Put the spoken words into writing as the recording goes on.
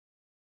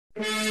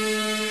Thank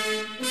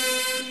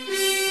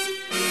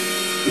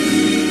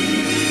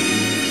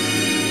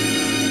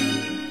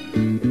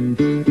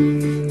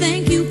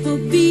you for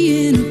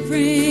being a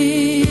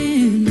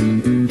friend.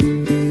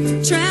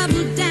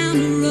 Travel down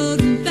the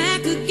road and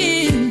back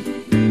again.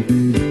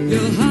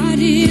 Your heart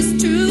is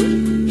true.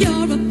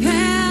 You're a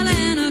pal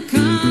and a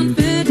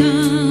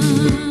confidant.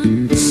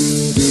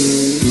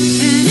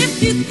 And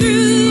if you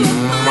threw a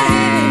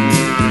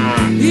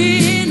party,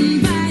 you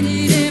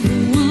invited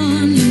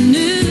everyone you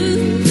knew,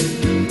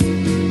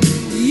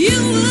 you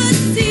would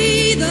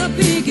see the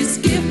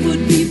biggest gift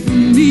would be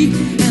from me,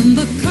 and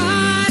the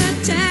card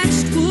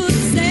attached would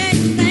say,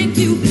 thank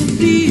you for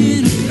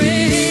being a friend.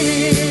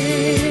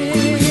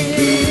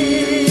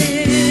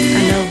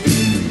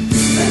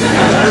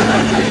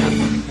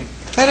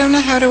 I don't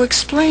know how to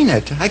explain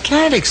it. I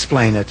can't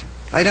explain it.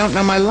 I don't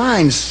know my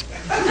lines.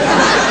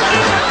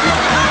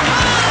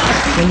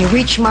 When you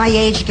reach my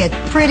age, you get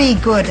pretty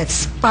good at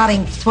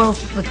spotting blah,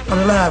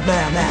 blah,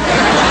 blah.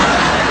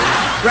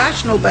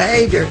 Rational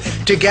behavior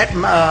to get,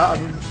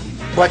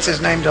 what's his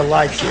name to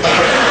like you.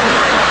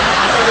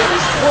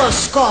 Well,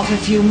 scoff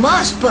if you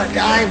must, but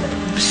I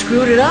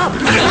screwed it up.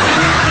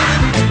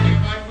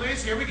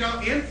 Please, here we go.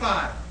 In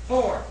 5,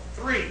 4,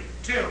 3,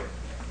 2.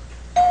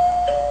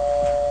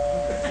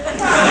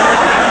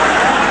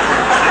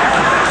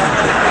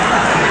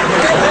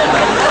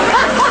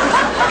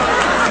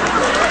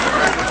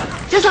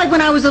 Just like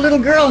when I was a little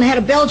girl and had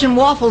a Belgian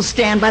waffle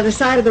stand by the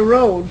side of the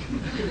road.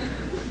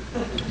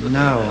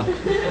 No.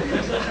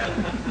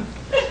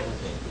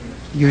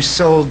 You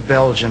sold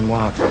Belgian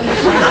waffles.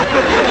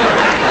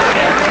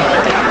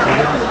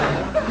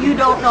 You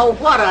don't know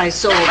what I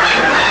sold.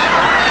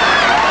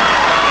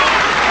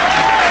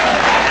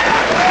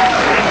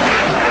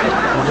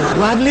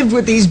 Well, I've lived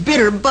with these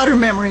bitter butter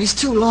memories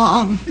too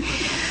long.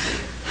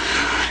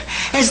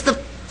 As the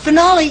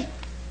finale...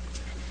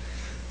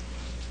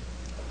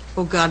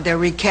 Oh, God, they're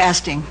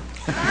recasting.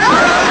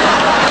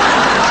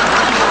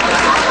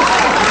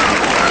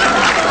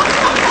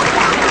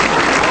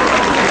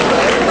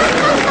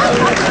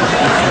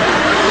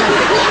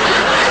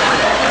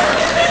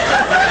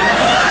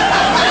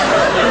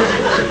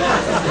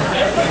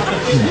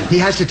 He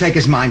has to take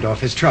his mind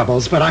off his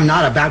troubles, but I'm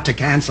not about to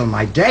cancel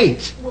my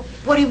date. Well,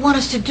 what do you want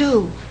us to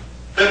do?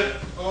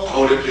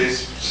 Hold it,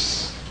 please.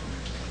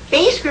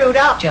 He screwed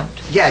up.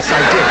 Yes, I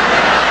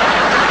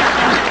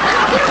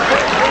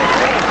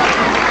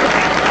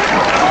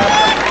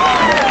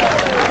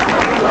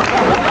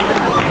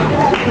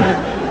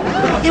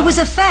It was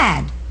a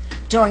fad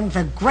during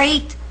the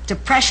Great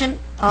Depression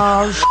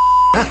of...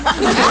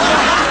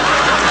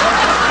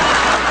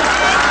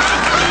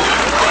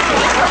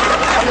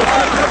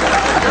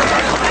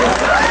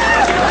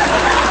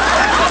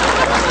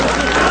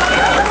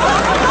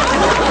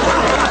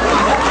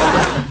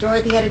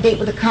 Dorothy had a date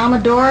with a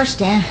Commodore,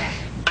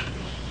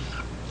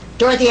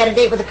 Dorothy had a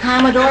date with a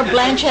Commodore,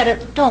 Blanche had a...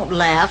 Don't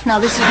laugh. Now,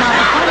 this is not the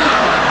funny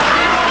part.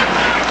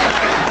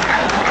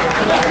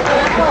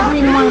 It wasn't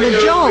even one of the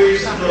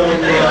jokes.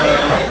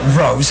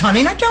 Rose,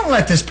 honey, now don't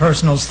let this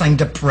personal thing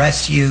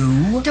depress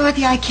you.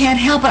 Dorothy, I can't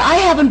help it. I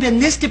haven't been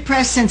this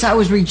depressed since I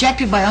was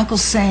rejected by Uncle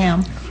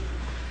Sam.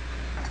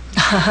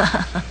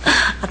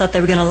 I thought they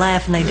were going to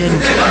laugh, and they didn't.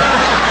 They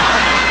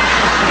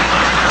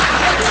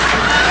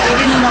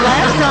didn't the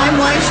last time.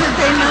 Why should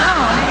they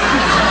now?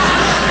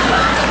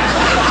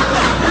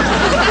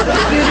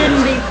 You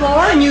didn't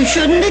before, and you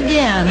shouldn't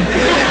again.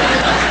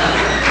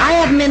 I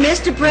haven't been this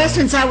depressed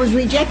since I was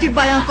rejected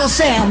by Uncle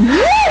Sam. Woo!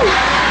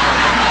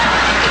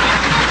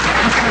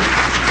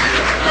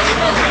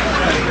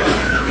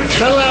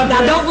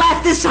 Now, don't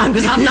laugh this time,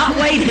 because I'm not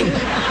waiting.